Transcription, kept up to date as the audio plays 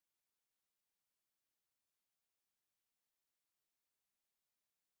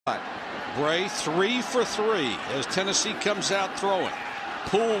Bray 3 for 3 as Tennessee comes out throwing.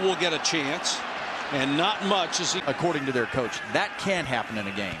 Poole will get a chance, and not much as he. According to their coach, that can happen in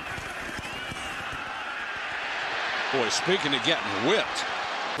a game. Boy, speaking of getting whipped.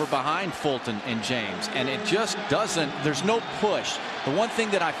 We're behind Fulton and James, and it just doesn't. There's no push. The one thing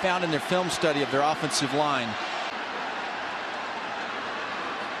that I found in their film study of their offensive line.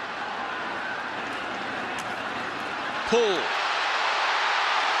 Poole.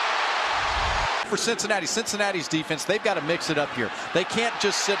 For Cincinnati's defense, they've got to mix it up here. They can't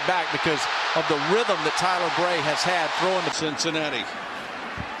just sit back because of the rhythm that Tyler Bray has had throwing the. Cincinnati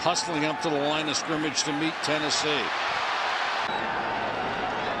hustling up to the line of scrimmage to meet Tennessee.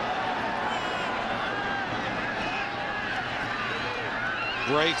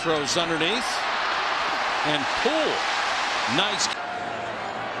 Bray throws underneath, and Poole, nice.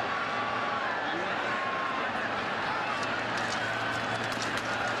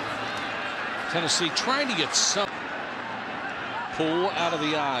 Tennessee trying to get some. Poole out of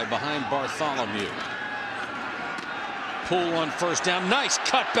the eye behind Bartholomew. Poole on first down. Nice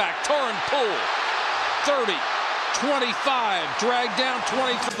cutback. Tauren Poole. 30, 25, dragged down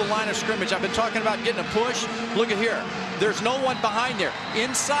 20. The line of scrimmage. I've been talking about getting a push. Look at here. There's no one behind there.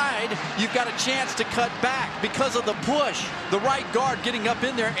 Inside, you've got a chance to cut back because of the push. The right guard getting up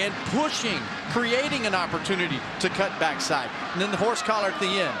in there and pushing, creating an opportunity to cut backside. And then the horse collar at the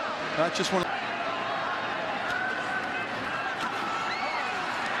end. That's just one.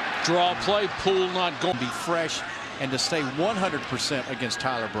 Draw play. Poole not going. Be fresh and to stay 100% against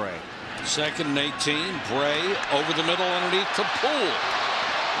Tyler Bray. 2nd and 18. Bray over the middle underneath to Poole.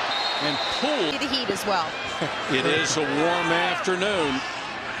 And Poole. The heat as well. It is a warm afternoon.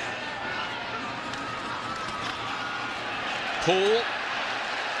 Poole.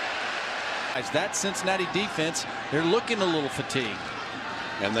 As that Cincinnati defense, they're looking a little fatigued.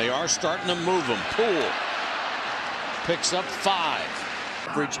 And they are starting to move them. Poole picks up 5.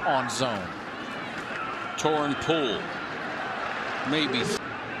 Average on zone. Tauren Poole. Maybe.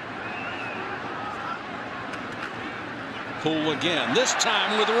 Poole again. This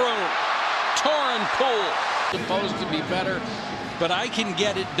time with room. Tauren Poole. Supposed to be better, but I can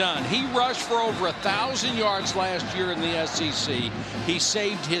get it done. He rushed for over 1,000 yards last year in the SEC. He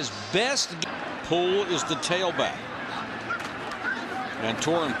saved his best. Poole is the tailback. And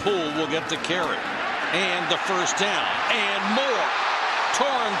Tauren Poole will get the carry. And the first down. And more.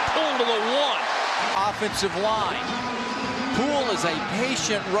 Tauren Poole to the 1. Offensive line. Poole is a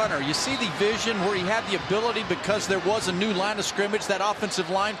patient runner. You see the vision where he had the ability because there was a new line of scrimmage that offensive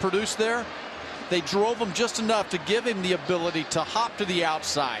line produced there. They drove him just enough to give him the ability to hop to the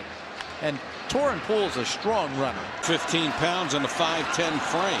outside. And Tauren Poole is a strong runner. 15 pounds on a 5'10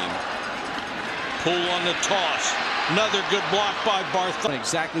 frame. Poole on the toss. Another good block by Bartholomew.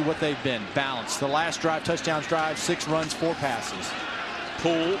 Exactly what they've been. Balanced. The last drive, touchdowns drive, 6 runs, 4 passes.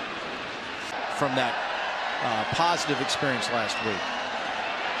 Poole from that positive experience last week.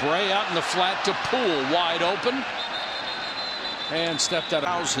 Bray out in the flat to Poole, wide open, and stepped out.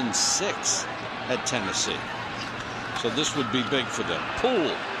 2006 at Tennessee, so this would be big for them.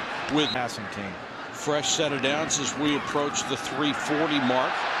 Poole with passing team. Fresh set of downs as we approach the 340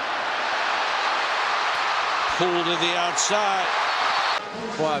 mark. Poole to the outside.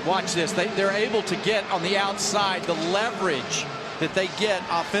 Boy, watch this. They're able to get on the outside the leverage that they get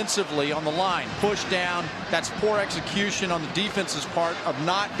offensively on the line. Push down. That's poor execution on the defense's part of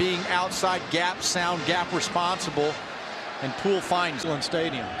not being outside gap, sound gap responsible. And Poole finds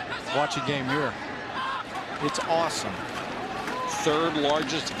Stadium. Watch a game here. It's awesome. 3rd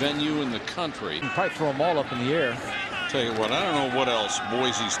largest venue in the country. You can probably throw them all up in the air. Tell you what, I don't know what else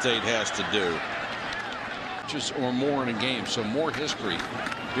Boise State has to do. Just or more in a game, so more history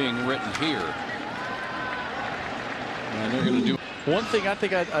being written here. And they're going to do. One thing I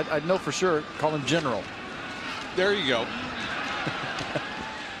think I'd know for sure, call him General. There you go.